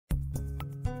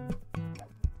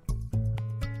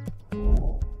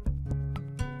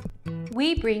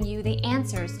We bring you the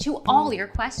answers to all your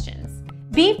questions.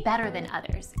 Be better than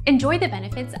others. Enjoy the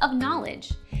benefits of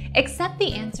knowledge. Accept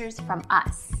the answers from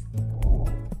us.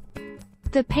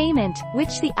 The payment,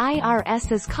 which the IRS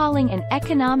is calling an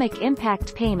economic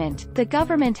impact payment, the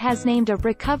government has named a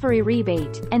recovery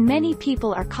rebate, and many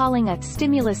people are calling a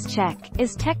stimulus check,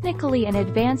 is technically an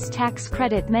advance tax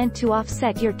credit meant to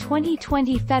offset your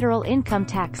 2020 federal income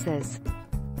taxes.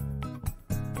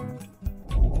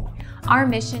 Our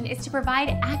mission is to provide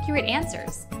accurate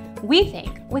answers. We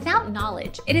think, without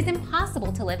knowledge, it is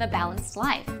impossible to live a balanced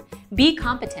life. Be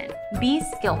competent. Be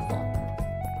skillful.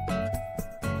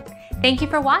 Thank you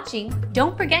for watching.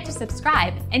 Don't forget to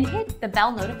subscribe and hit the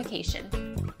bell notification.